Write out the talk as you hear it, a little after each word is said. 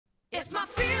It's my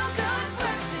feel-good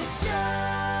breakfast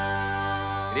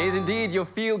show. It is indeed your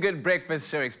feel-good breakfast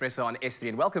show, Expresso on S3,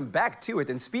 and welcome back to it.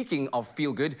 And speaking of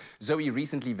feel-good, Zoe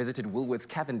recently visited Woolworths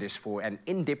Cavendish for an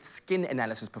in-depth skin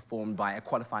analysis performed by a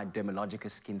qualified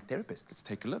Dermalogica skin therapist. Let's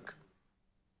take a look.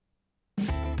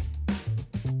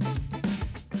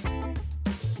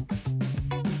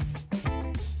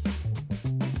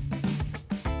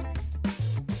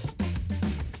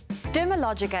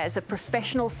 Dermalogica is a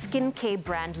professional skincare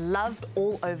brand loved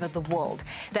all over the world.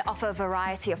 They offer a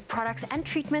variety of products and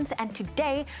treatments, and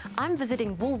today I'm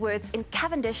visiting Woolworths in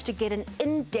Cavendish to get an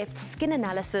in-depth skin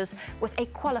analysis with a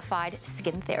qualified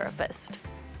skin therapist.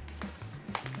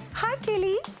 Hi,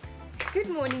 Kelly. Good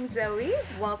morning, Zoe.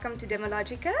 Welcome to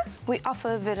Dermalogica. We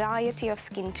offer a variety of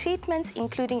skin treatments,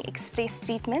 including express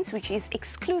treatments, which is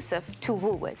exclusive to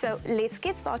Woolworths. So let's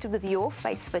get started with your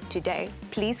face fit today.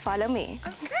 Please follow me.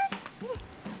 Okay.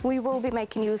 We will be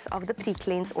making use of the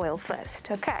pre-cleanse oil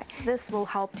first, okay? This will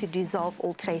help to dissolve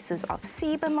all traces of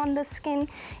sebum on the skin,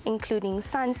 including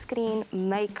sunscreen,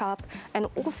 makeup, and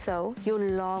also your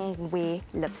long wear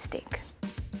lipstick.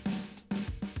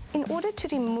 In order to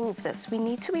remove this, we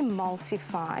need to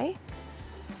emulsify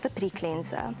the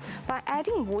pre-cleanser. By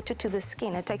adding water to the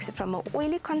skin, it takes it from an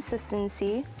oily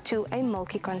consistency to a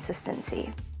milky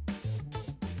consistency.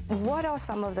 What are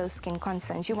some of those skin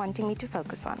concerns you're wanting me to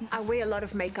focus on? I wear a lot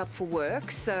of makeup for work,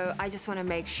 so I just want to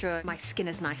make sure my skin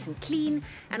is nice and clean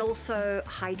and also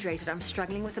hydrated. I'm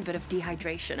struggling with a bit of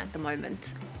dehydration at the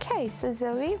moment. Okay, so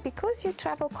Zoe, because you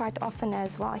travel quite often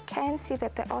as well, I can see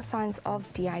that there are signs of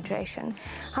dehydration.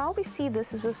 How we see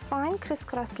this is with fine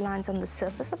crisscross lines on the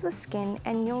surface of the skin,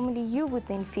 and normally you would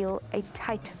then feel a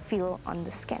tight feel on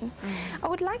the skin. I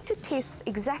would like to test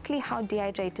exactly how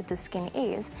dehydrated the skin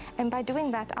is, and by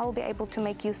doing that, I'll be able to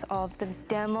make use of the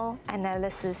dermal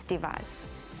analysis device.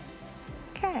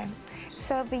 Okay,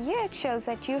 so over here it shows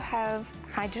that you have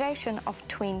hydration of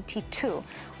 22.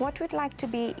 What we'd like to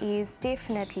be is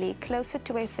definitely closer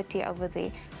to a 30 over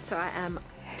there. So I am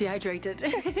dehydrated.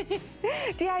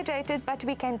 Dehydrated, but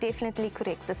we can definitely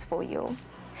correct this for you.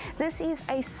 This is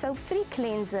a soap-free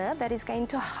cleanser that is going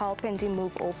to help and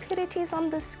remove all impurities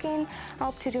on the skin,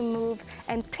 help to remove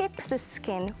and prep the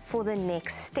skin for the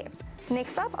next step.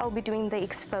 Next up, I'll be doing the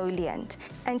exfoliant.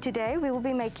 And today we will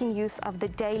be making use of the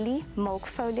Daily Milk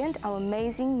Foliant, our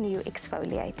amazing new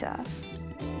exfoliator.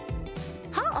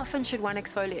 How often should one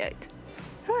exfoliate?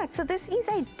 Right, so this is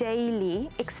a daily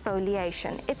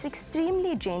exfoliation. It's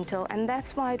extremely gentle, and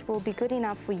that's why it will be good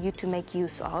enough for you to make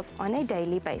use of on a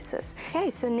daily basis. Okay,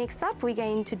 so next up we're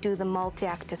going to do the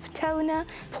multi-active toner,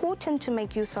 important to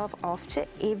make use of after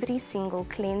every single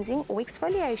cleansing or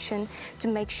exfoliation to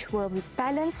make sure we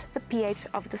balance the pH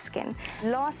of the skin.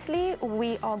 Lastly,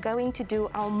 we are going to do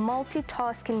our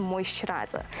multitasking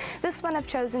moisturizer. This one I've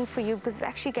chosen for you because it's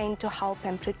actually going to help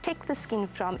and protect the skin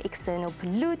from external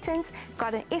pollutants. It's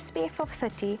got an SPF of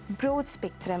 30, broad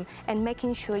spectrum, and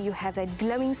making sure you have that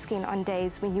glowing skin on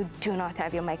days when you do not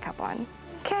have your makeup on.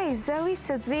 Okay, Zoe,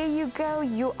 so there you go.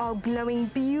 You are glowing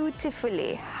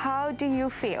beautifully. How do you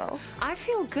feel? I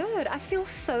feel good. I feel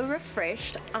so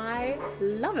refreshed. I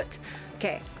love it.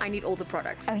 Okay, I need all the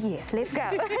products. Oh yes, let's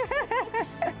go.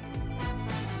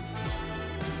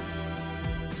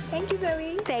 Thank you,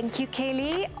 Zoe. Thank you,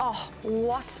 Kelly. Oh,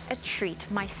 what a treat.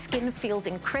 My skin feels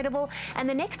incredible. And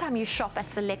the next time you shop at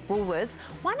select Woolworths,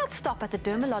 why not stop at the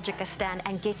Dermalogica stand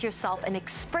and get yourself an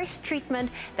express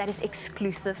treatment that is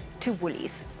exclusive to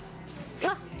Woolies.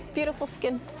 Ah, beautiful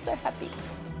skin. So happy.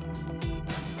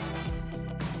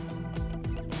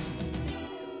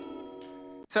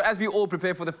 So as we all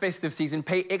prepare for the festive season,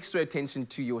 pay extra attention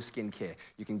to your skincare.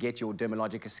 You can get your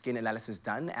Dermalogica skin analysis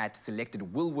done at selected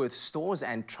Woolworths stores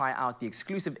and try out the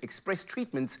exclusive express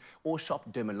treatments, or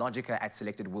shop Dermalogica at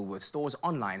selected Woolworths stores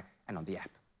online and on the app.